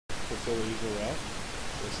facilities are at.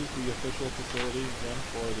 This is the official facility again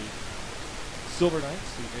for the Silver Knights,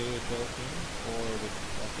 the AHL team, or the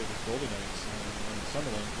Golden Knights. And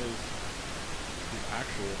Sunderland is the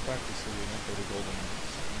actual practice arena for the Golden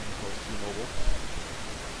Knights. And of course, T-Mobile.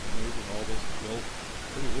 Amazing, all this built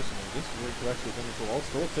pretty recently. This is where he actually finished the wall.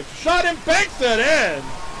 Still takes a shot and banks it in!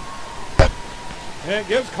 And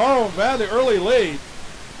gives Carlsbad the early lead.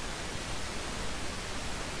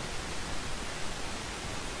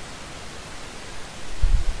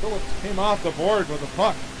 Phillips came off the board with the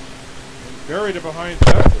puck and buried it behind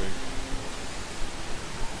Jeffrey.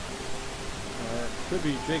 Could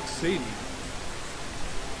be Jake Sadie. I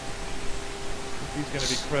think he's going to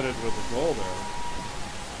be credited with the goal there.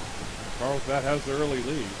 Carlsbad has the early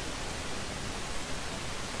lead.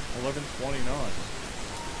 11:29.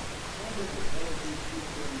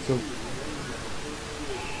 So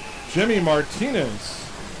Jimmy Martinez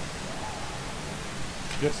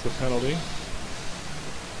gets the penalty.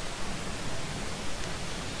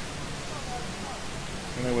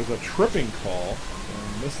 And it was a tripping call.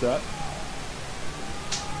 And missed that.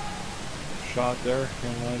 Shot there,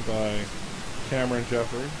 handlined by Cameron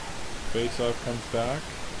Jeffrey. Faceoff comes back.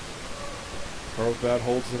 Carlsbad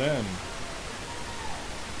holds it in.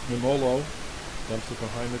 Mimolo dumps it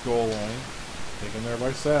behind the goal line. Taken there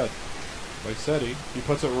by Seti. He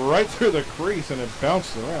puts it right through the crease and it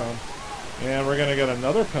bounced around. And we're going to get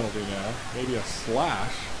another penalty now. Maybe a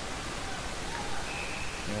slash.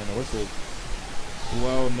 And the whistle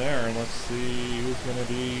blown there. And let's see who's going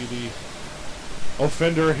to be the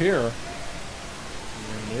offender here.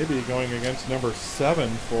 And maybe going against number 7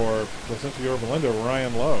 for Placentia Yorba,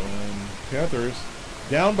 Ryan Lowe. And Panthers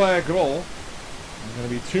down by a goal. Going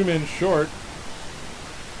to be 2 men short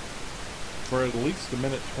for at least a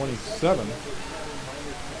minute 27.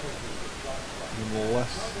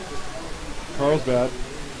 Unless Carlsbad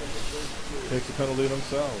takes a penalty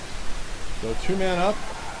themselves. So 2 men up,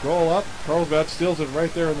 goal up. Carlsbad steals it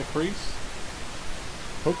right there in the crease.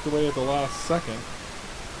 Poked away at the last second.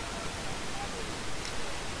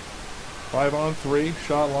 5-on-3,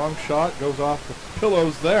 shot, long shot, goes off the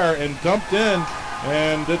pillows there and dumped in.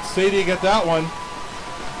 And did Sadie get that one?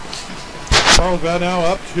 Carlsbad now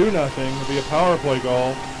up 2-0. It'll be a power play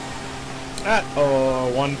goal at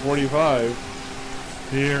 1:45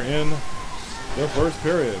 here in the first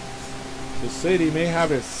period. So Sadie may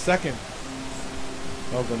have his second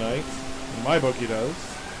of the night. In my book, he does.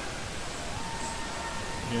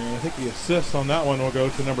 And I think the assist on that one will go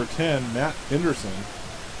to number 10, Matt Henderson.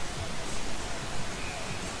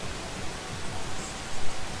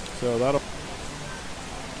 So that'll.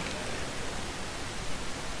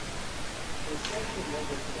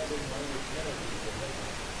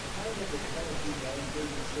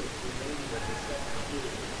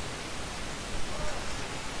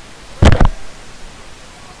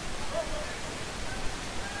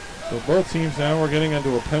 So both teams now are getting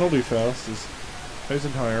into a penalty fest as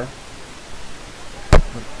Eisenhower.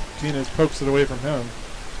 Martinez pokes it away from him.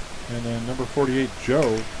 And then number 48,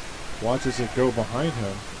 Joe, watches it go behind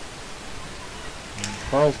him. And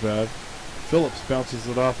Carlsbad. Phillips bounces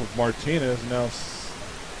it off of Martinez. Now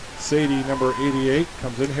Sadie, number 88,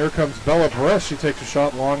 comes in. Here comes Bella Perez. She takes a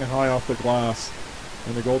shot long and high off the glass.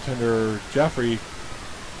 And the goaltender, Jeffrey,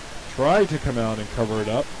 tried to come out and cover it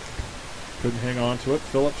up. Couldn't hang on to it.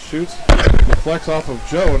 Phillips shoots, deflects off of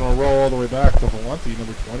Joe, and will roll all the way back to Valenti,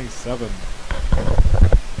 number 27.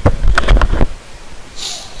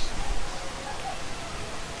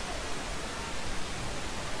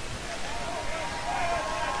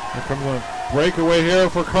 Here comes a breakaway here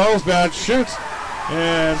for Carlsbad. Shoots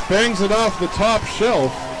and bangs it off the top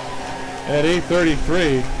shelf at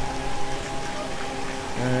 8:33.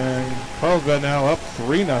 And Carlsbad now up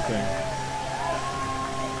 3-0.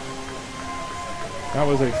 That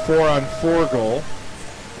was a 4-on-4 goal.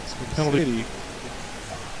 Penalty.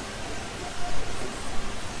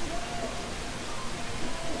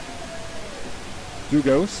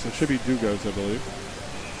 Dugos. It should be Dugos, I believe.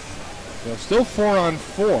 So still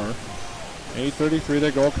 4-on-4. 8:33.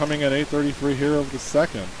 The goal coming at 8:33 here of the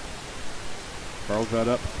second. Carlsbad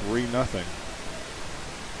up 3-0.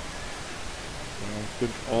 It's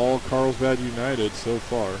been all Carlsbad United so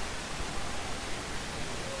far.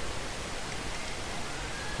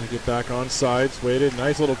 They get back on sides, waited.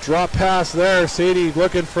 Nice little drop pass there. Sadie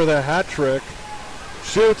looking for the hat trick.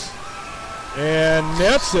 Shoots and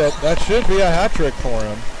nets it. That should be a hat trick for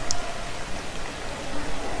him.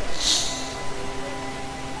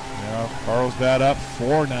 Now Carlsbad up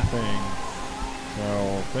 4-0.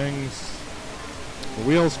 So things, the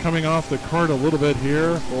wheels coming off the cart a little bit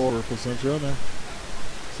here for Placentia.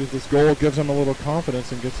 See if this goal gives him a little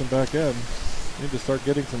confidence and gets him back in. Need to start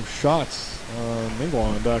getting some shots on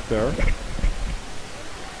Mingwan back there.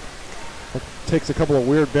 Takes a couple of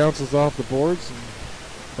weird bounces off the boards, and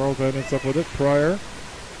Carlsbad ends up with it. Pryor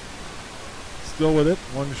still with it,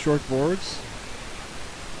 one short boards.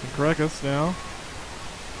 And Caracas now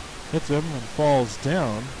hits him and falls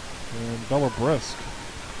down, and Bella Brisk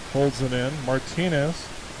holds it in. Martinez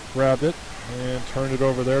grabbed it and turned it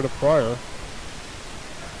over there to Pryor.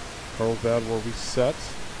 Carlsbad will reset.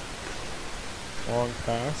 Long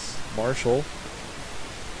pass. Marshall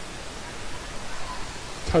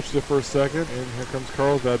touched it for a second, and here comes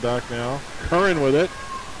Carlsbad back now. Curran with it.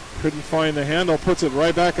 Couldn't find the handle. Puts it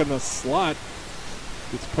right back in the slot.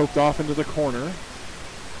 Gets poked off into the corner.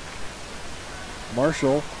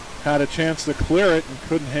 Marshall had a chance to clear it and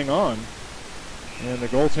couldn't hang on. And the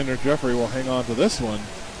goaltender Jeffrey will hang on to this one.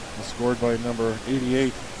 Scored by number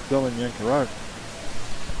 88, Dylan Yankarak.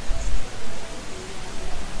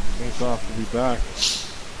 Face off to be back.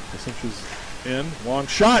 Placentia in. Long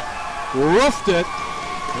shot. Roofed it.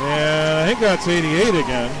 And I think that's 88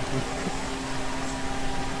 again.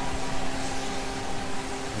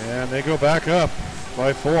 And they go back up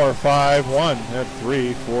by 4, 5-1 at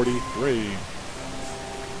 3:43.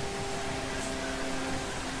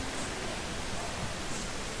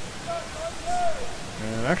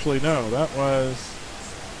 And actually, no, that was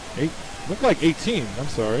 8. Looked like 18. I'm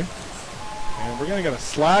sorry. And we're going to get a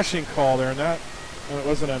slashing call there, and that it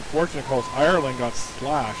was an unfortunate call. Ireland got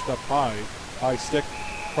slashed up high stick.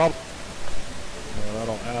 Probably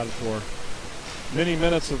that'll add for many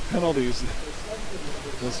minutes of penalties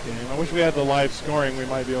this game. I wish we had the live scoring. We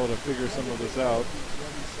might be able to figure some of this out,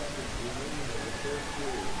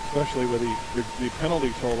 especially with the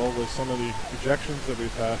penalty total with some of the ejections that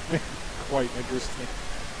we've had. Quite interesting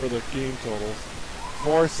for the game totals.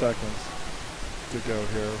 4 seconds to go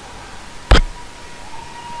here.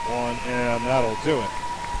 1, and that'll do it.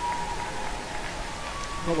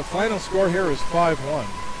 Well, the final score here is 5-1.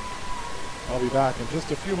 I'll be back in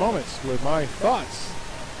just a few moments with my thoughts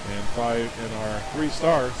and 5 in our 3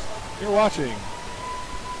 stars. You're watching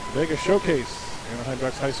Vegas Showcase, Anaheim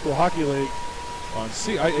Ducks High School Hockey League on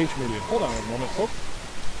CIH Media. Hold on a moment, folks.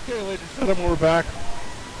 Okay, ladies and gentlemen, we're back.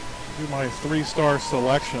 Do my 3-star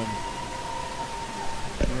selection.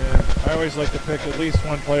 And I always like to pick at least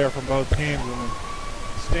one player from both teams. And the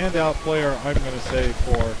standout player, I'm going to say,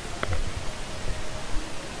 for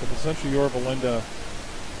the Placentia Yorba Linda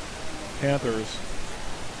Panthers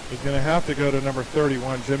is going to have to go to number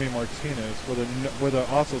 31, Jimmy Martinez, with a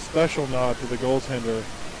also special nod to the goaltender,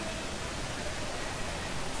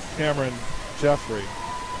 Cameron Jeffrey.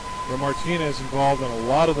 Where Martinez involved in a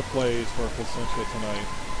lot of the plays for Placentia tonight.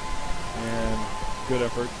 And good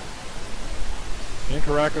effort. And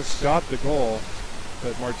Caracas got the goal,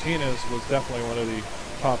 but Martinez was definitely one of the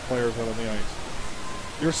top players out on the ice.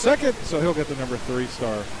 Your second, so he'll get the number 3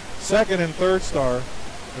 star. Second and third star,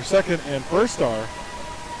 or second and first star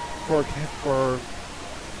for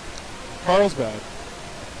Carlsbad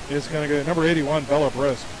is going to go number 81, Bella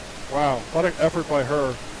Brisk. Wow, what an effort by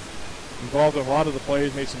her. Involved in a lot of the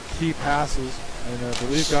plays, made some key passes, and I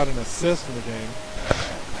believe got an assist in the game.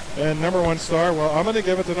 And number 1 star, well, I'm going to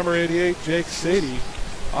give it to number 88, Jake Sadie.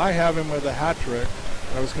 I have him with a hat trick.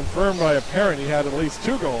 I was confirmed by a parent he had at least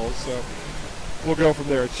 2 goals, so we'll go from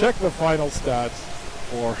there. Check the final stats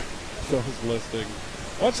for those listings.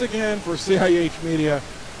 Once again, for CIH Media,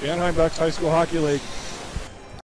 the Anaheim Ducks High School Hockey League,